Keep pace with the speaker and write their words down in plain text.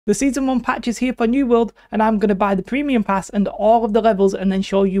The Season 1 patch is here for New World, and I'm going to buy the Premium Pass and all of the levels and then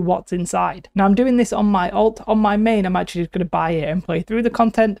show you what's inside. Now I'm doing this on my alt. On my main, I'm actually just going to buy it and play through the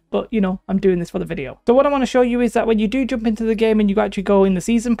content, but you know, I'm doing this for the video. So what I want to show you is that when you do jump into the game and you actually go in the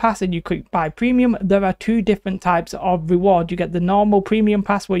Season Pass and you click buy Premium, there are two different types of reward. You get the normal Premium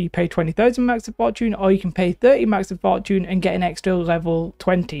Pass where you pay 20,000 Marks of Fortune, or you can pay 30 Marks of Fortune and get an extra level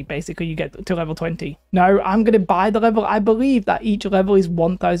 20. Basically, you get to level 20. Now I'm going to buy the level. I believe that each level is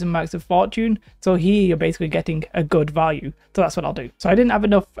 1,000 Marks of Fortune. So here you're basically getting a good value. So that's what I'll do. So I didn't have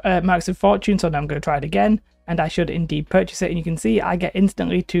enough Marks of Fortune, so now I'm going to try it again. And I should indeed purchase it. And you can see I get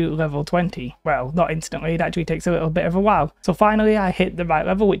instantly to level 20. Well, not instantly. It actually takes a little bit of a while. So finally I hit the right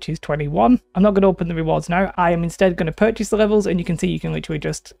level, which is 21. I'm not going to open the rewards now. I am instead going to purchase the levels. And you can see you can literally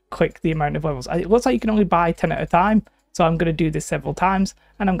just click the amount of levels. It looks like you can only buy 10 at a time. So I'm going to do this several times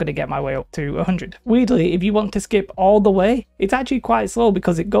and I'm going to get my way up to 100. Weirdly, if you want to skip all the way, it's actually quite slow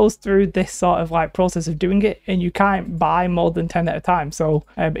because it goes through this sort of like process of doing it and you can't buy more than 10 at a time. So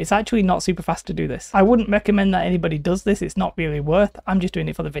it's actually not super fast to do this. I wouldn't recommend that anybody does this. It's not really worth. I'm just doing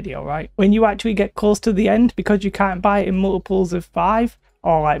it for the video, right? When you actually get close to the end, because you can't buy it in multiples of 5,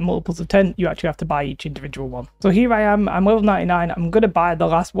 or like multiples of 10, you actually have to buy each individual one. So here I am, I'm level 99. I'm going to buy the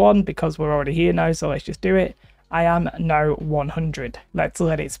last one because we're already here now. So let's just do it. I am now 100. Let's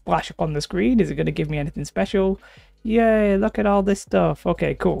let it splash up on the screen. Is it going to give me anything special? Yay, look at all this stuff.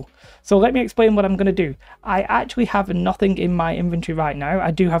 Okay, cool. So let me explain what I'm going to do. I actually have nothing in my inventory right now.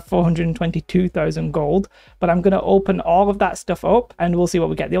 I do have 422,000 gold, but I'm going to open all of that stuff up and we'll see what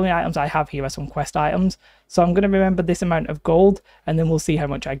we get. The only items I have here are some quest items. So I'm going to remember this amount of gold and then we'll see how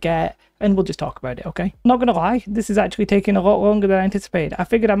much I get and we'll just talk about it, okay? Not going to lie, this is actually taking a lot longer than I anticipated. I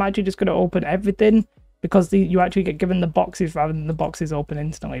figured I'm actually just going to open everything because you actually get given the boxes rather than the boxes open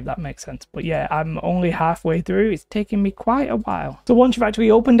instantly, if that makes sense. But yeah, I'm only halfway through. It's taking me quite a while. So once you've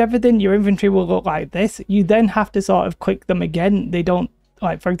actually opened everything, your inventory will look like this. You then have to sort of click them again. They don't,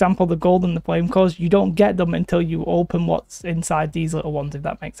 like for example, the gold and the flame cores, you don't get them until you open what's inside these little ones, if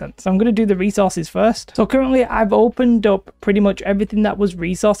that makes sense. So I'm going to do the resources first. So currently I've opened up pretty much everything that was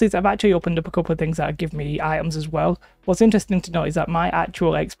resources. I've actually opened up a couple of things that give me items as well. What's interesting to note is that my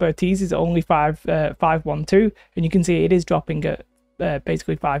actual expertise is only 512, and you can see it is dropping at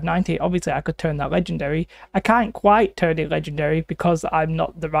basically 590. Obviously I could turn that legendary. I can't quite turn it legendary because I'm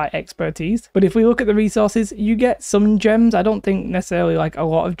not the right expertise. But if we look at the resources, you get some gems. I don't think necessarily like a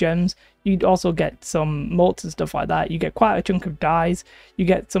lot of gems. You'd also get some motes and stuff like that. You get quite a chunk of dyes. You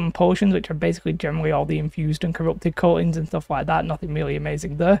get some potions, which are basically generally all the infused and corrupted coatings and stuff like that. Nothing really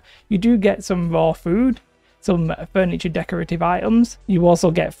amazing there. You do get some raw food, some furniture decorative items. You also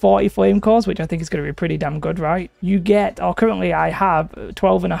get 40 flame cores, which I think is going to be pretty damn good, right? You get, or currently I have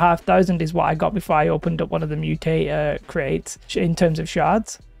 12,500 is what I got before I opened up one of the mutator crates in terms of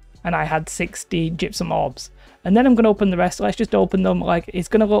shards, and I had 60 gypsum orbs. And then I'm going to open the rest. Let's just open them. Like, it's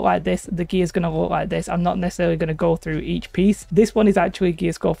going to look like this. The gear is going to look like this. I'm not necessarily going to go through each piece. This one is actually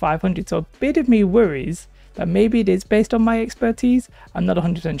gear score 500, so a bit of me worries that maybe it is based on my expertise. I'm not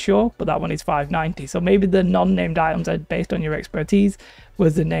 100% sure, but that one is 590. So maybe the non-named items are based on your expertise,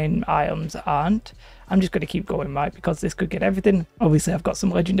 whereas the named items aren't. I'm just going to keep going, right, because this could get everything. Obviously, I've got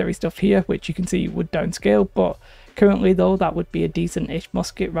some legendary stuff here, which you can see would downscale, but currently, though, that would be a decent-ish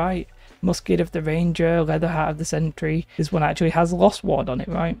musket, right? Musket of the Ranger, Leather Hat of the Sentry. This one actually has Lost Ward on it,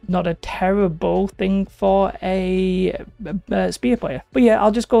 right? Not a terrible thing for a spear player. But yeah,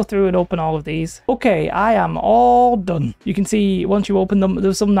 I'll just go through and open all of these. Okay, I am all done. You can see once you open them,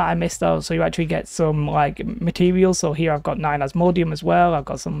 there's some that I missed out. So you actually get some like materials. So here I've got 9 Asmodeum as well. I've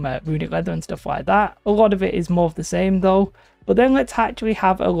got some runic leather and stuff like that. A lot of it is more of the same though. But then let's actually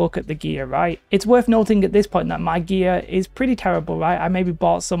have a look at the gear, right? It's worth noting at this point that my gear is pretty terrible, right? I maybe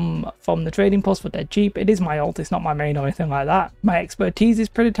bought some from the trading post for dead cheap. It is my alt, it's not my main or anything like that. My expertise is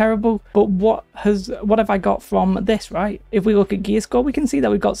pretty terrible, but what have I got from this, right? If we look at gear score, we can see that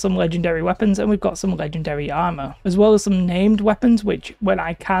we've got some legendary weapons and we've got some legendary armor, as well as some named weapons, which when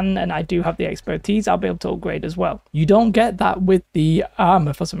I can and I do have the expertise, I'll be able to upgrade as well. You don't get that with the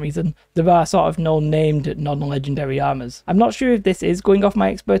armor for some reason. There are sort of no named non-legendary armors. I'm not sure if this is going off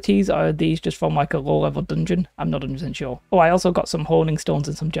my expertise or are these just from like a low level dungeon. I'm not 100% sure. Oh, I also got some honing stones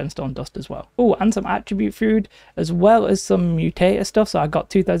and some gemstone dust as well. Oh, and some attribute food as well as some mutator stuff. So I got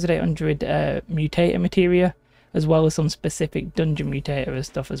 2,800 mutator materia, as well as some specific dungeon mutator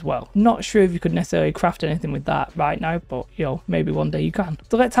stuff as well. Not sure if you could necessarily craft anything with that right now, but you know, maybe one day you can.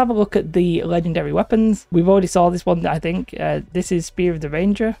 So let's have a look at the legendary weapons. We've already saw this one, I think. This is Spear of the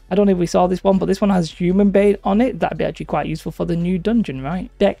Ranger. I don't know if we saw this one, but this one has Human Bane on it. That'd be actually quite useful for the new dungeon, right?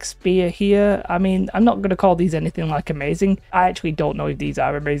 Dex Spear here. I mean, I'm not going to call these anything like amazing. I actually don't know if these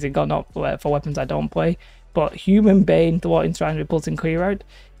are amazing or not for weapons I don't play. But Human Bane, thwarting shrines, repulsing clear out.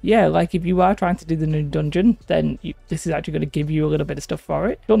 Yeah, like if you are trying to do the new dungeon, then this is actually going to give you a little bit of stuff for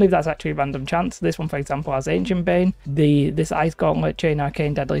it. Don't know if that's actually a random chance. This one, for example, has Ancient Bane. This Ice Gauntlet, Chain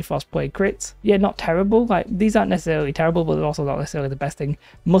Arcane, Deadly Frostblade crits. Yeah, not terrible. Like, these aren't necessarily terrible, but they're also not necessarily the best thing.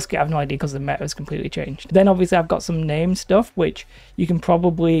 Musket, I have no idea because the meta has completely changed. Then obviously I've got some name stuff, which you can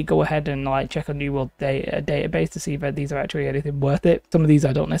probably go ahead and like check on New World database to see if these are actually anything worth it. Some of these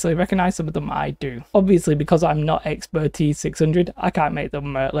I don't necessarily recognize, some of them I do. Obviously, because I'm not expertise 600, I can't make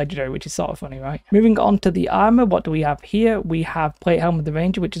them legendary, which is sort of funny, right? Moving on to the armor, what do we have here? We have Plate Helm of the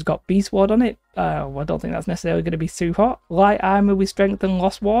Ranger, which has got Beast Ward on it. Well, I don't think that's necessarily going to be too hot. Light armor with Strength and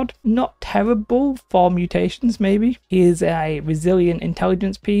Lost Ward. Not terrible for mutations, maybe. Here's a Resilient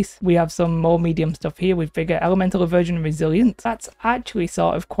Intelligence piece. We have some more medium stuff here with Vigor, Elemental Aversion, and Resilience. That's actually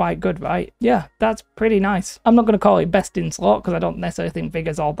sort of quite good, right? Yeah, that's pretty nice. I'm not going to call it best in slot because I don't necessarily think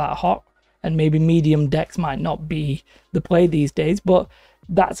Vigor's all that hot. And maybe medium dex might not be the play these days, but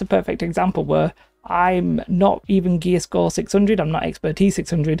that's a perfect example where I'm not even gear score 600, I'm not expertise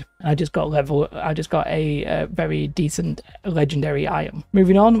 600, I just got a very decent legendary item.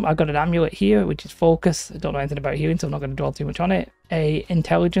 Moving on, I've got an amulet here, which is focus. I don't know anything about healing, so I'm not going to dwell too much on it. A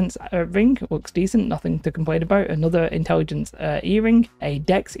intelligence ring, looks decent, nothing to complain about. Another intelligence earring, a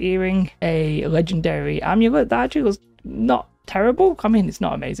dex earring, a legendary amulet that actually looks not terrible. I mean, it's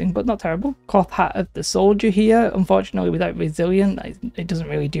not amazing, but not terrible. Cloth hat of the soldier here. Unfortunately, without resilient, it doesn't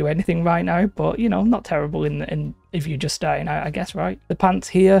really do anything right now, but you know, not terrible in if you're just starting out, I guess, right? The pants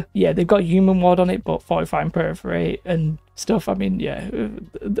here, yeah, they've got human ward on it, but fortify and perforate and stuff. I mean, yeah,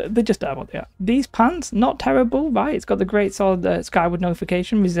 they just are what they are. These pants, not terrible, right? It's got the great sword, skyward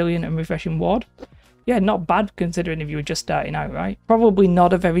notification, resilient and refreshing ward. Yeah, not bad considering if you were just starting out, right? Probably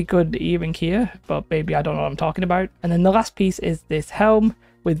not a very good earring here, but maybe I don't know what I'm talking about. And then the last piece is this helm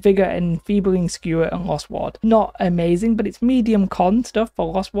with Vigor, Enfeebling, Skewer, and Lost Ward. Not amazing, but it's medium con stuff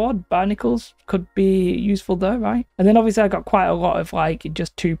for Lost Ward. Barnacles could be useful there, right? And then obviously I got quite a lot of like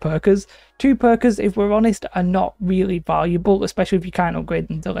just 2 perkers. 2 perkers, if we're honest, are not really valuable, especially if you can't upgrade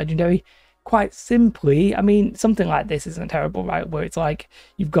them to legendary. Quite simply, I mean, something like this isn't terrible, right? Where it's like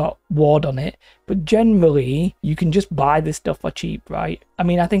you've got ward on it, but generally you can just buy this stuff for cheap, right? I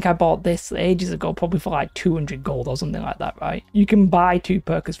mean, I think I bought this ages ago, probably for like 200 gold or something like that, right? You can buy 2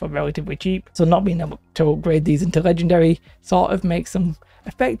 perkers for relatively cheap, so not being able to upgrade these into legendary sort of makes them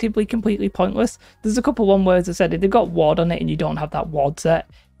effectively completely pointless. There's a couple one words I said, if they've got ward on it and you don't have that ward set,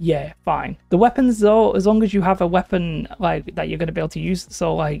 yeah, fine. The weapons though, as long as you have a weapon like that you're going to be able to use,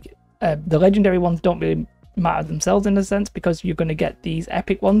 so like the legendary ones don't really matter themselves in a sense because you're going to get these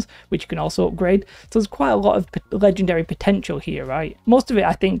epic ones which you can also upgrade, so there's quite a lot of legendary potential here, right? Most of it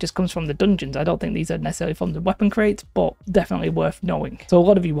I think just comes from the dungeons. I don't think these are necessarily from the weapon crates, but definitely worth knowing. So a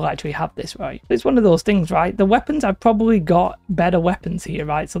lot of you will actually have this, right? It's one of those things, right? The weapons, I've probably got better weapons here,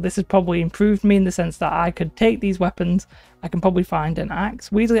 right? So this has probably improved me in the sense that I could take these weapons, I can probably find an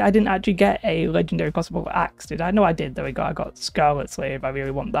axe. Weirdly, I didn't actually get a legendary possible axe, did I? No, I did. There we go. I got Scarlet Slave. I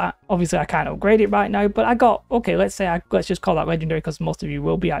really want that. Obviously, I can't upgrade it right now, but I got, okay, let's just call that legendary because most of you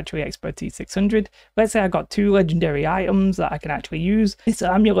will be actually expertise 600. Let's say I got 2 legendary items that I can actually use. This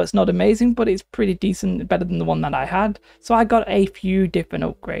amulet's not amazing, but it's pretty decent, better than the one that I had. So I got a few different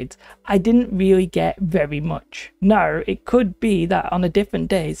upgrades. I didn't really get very much. Now, it could be that on a different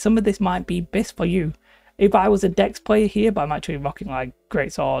day, some of this might be best for you. If I was a dex player here, but I'm actually rocking like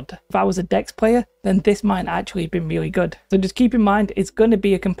greatsword. If I was a dex player, then this might actually have been really good. So just keep in mind, it's going to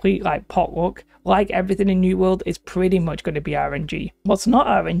be a complete like potluck. Like everything in New World, it's pretty much going to be RNG. What's not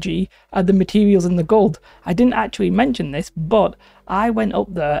RNG are the materials and the gold. I didn't actually mention this, but I went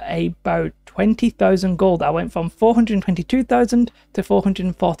up there about 20,000 gold. I went from 422,000 to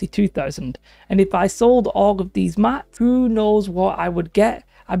 442,000. And if I sold all of these mats, who knows what I would get.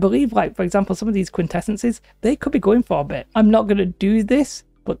 I believe, like, for example, some of these quintessences, they could be going for a bit. I'm not going to do this,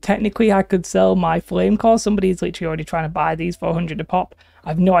 but technically I could sell my flame core. Somebody's literally already trying to buy these for 100 a pop. I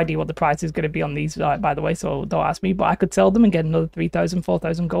have no idea what the price is going to be on these, by the way, so don't ask me, but I could sell them and get another 3,000,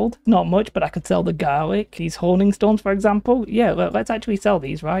 4,000 gold. Not much, but I could sell the garlic, these honing stones, for example. Yeah, let's actually sell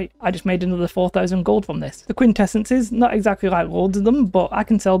these, right? I just made another 4,000 gold from this. The quintessences, not exactly like loads of them, but I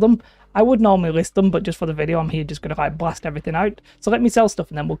can sell them. I would normally list them, but just for the video, I'm here just going to like blast everything out. So let me sell stuff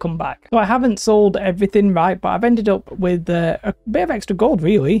and then we'll come back. So I haven't sold everything, right, but I've ended up with a bit of extra gold,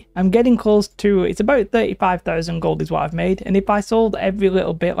 really. I'm getting close to, it's about 35,000 gold is what I've made. And if I sold every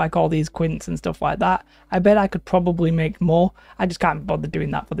little bit, like all these quints and stuff like that, I bet I could probably make more. I just can't bother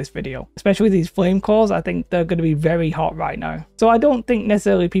doing that for this video. Especially these flame cores, I think they're going to be very hot right now. So I don't think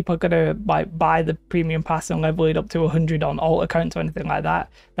necessarily people are going to like buy the premium pass and level it up to 100 on alt accounts or anything like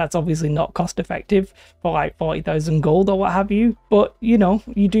that. That's obviously not cost effective for like 40,000 gold or what have you. But you know,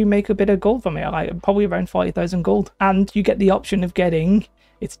 you do make a bit of gold from it, like probably around 40,000 gold. And you get the option of getting,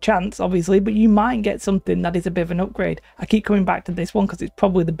 it's a chance obviously, but you might get something that is a bit of an upgrade. I keep coming back to this one because it's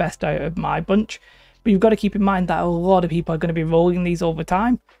probably the best out of my bunch. But you've got to keep in mind that a lot of people are going to be rolling these over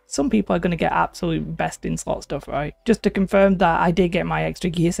time. Some people are going to get absolute best in slot stuff, right? Just to confirm that I did get my extra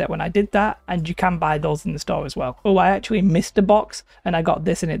gear set when I did that, and you can buy those in the store as well. Oh, I actually missed a box and I got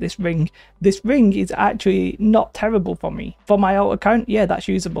this in it, this ring. This ring is actually not terrible for me. For my alt account, yeah, that's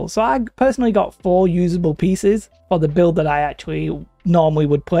usable. So I personally got 4 usable pieces for the build that I actually normally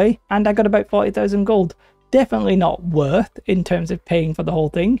would play, and I got about 40,000 gold. Definitely not worth in terms of paying for the whole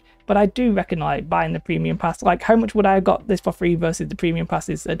thing, but I do reckon like buying the premium pass, like how much would I have got this for free versus the premium pass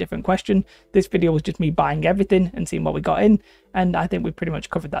is a different question. This video was just me buying everything and seeing what we got in, and I think we pretty much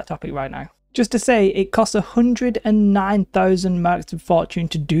covered that topic right now. Just to say, it costs 109,000 marks of fortune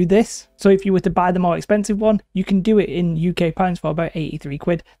to do this. So if you were to buy the more expensive one, you can do it in UK pounds for about 83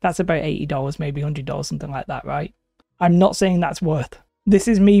 quid. That's about $80, maybe $100, something like that, right? I'm not saying that's worth. This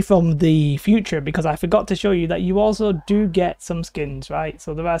is me from the future because I forgot to show you that you also do get some skins, right?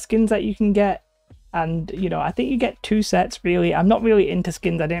 So there are skins that you can get, and you know, I think you get 2 sets really. I'm not really into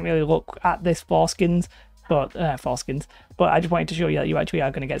skins. I didn't really look at this for skins, but I just wanted to show you that you actually are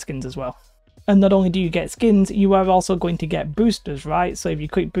going to get skins as well. And not only do you get skins, you are also going to get boosters, right? So if you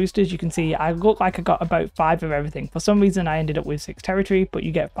click boosters, you can see I look like I got about 5 of everything. For some reason I ended up with 6 territory, but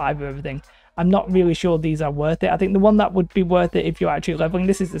you get 5 of everything. I'm not really sure these are worth it. I think the one that would be worth it if you're actually leveling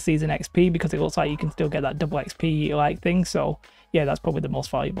this is the season XP, because it looks like you can still get that double XP like thing. So yeah, that's probably the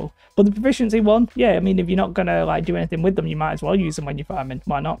most valuable. But the proficiency one, yeah, I mean, if you're not gonna like do anything with them, you might as well use them when you're farming.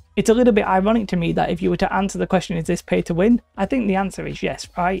 Why not? It's a little bit ironic to me that if you were to answer the question, is this pay to win? I think the answer is yes,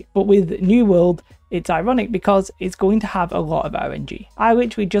 right? But with New World, it's ironic because it's going to have a lot of RNG. I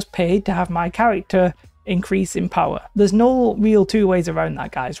literally just paid to have my character increase in power. There's no real 2 ways around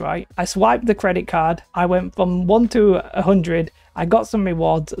that, guys, right? I swiped the credit card, I went from 1 to 100, I got some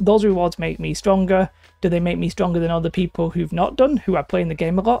rewards. Those rewards make me stronger. Do they make me stronger than other people who've not done, who are playing the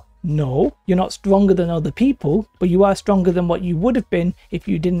game a lot? No, you're not stronger than other people, but you are stronger than what you would have been if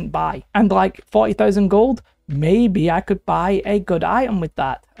you didn't buy. And like 40,000 gold, maybe I could buy a good item with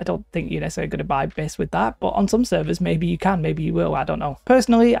that. I don't think you're necessarily going to buy base with that, but on some servers maybe you can, maybe you will, I don't know.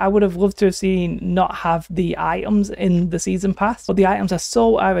 Personally, I would have loved to have seen not have the items in the season pass, but the items are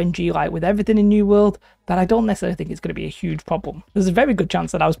so RNG like with everything in New World that I don't necessarily think it's going to be a huge problem. There's a very good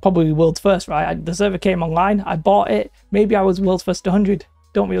chance that I was probably world's first, right? The server came online, I bought it, maybe I was world's first 100.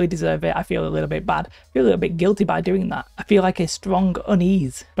 Don't really deserve it. I feel a little bit bad. I feel a little bit guilty by doing that. I feel like a strong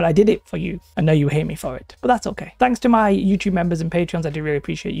unease, but I did it for you. I know you hate me for it, but that's okay. Thanks to my YouTube members and Patreons. I do really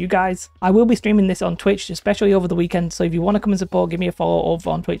appreciate you guys. I will be streaming this on Twitch, especially over the weekend. So if you want to come and support, give me a follow over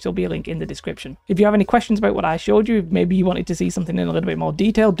on Twitch. There'll be a link in the description. If you have any questions about what I showed you, maybe you wanted to see something in a little bit more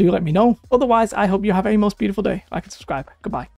detail, do let me know. Otherwise, I hope you have a most beautiful day. Like and subscribe. Goodbye.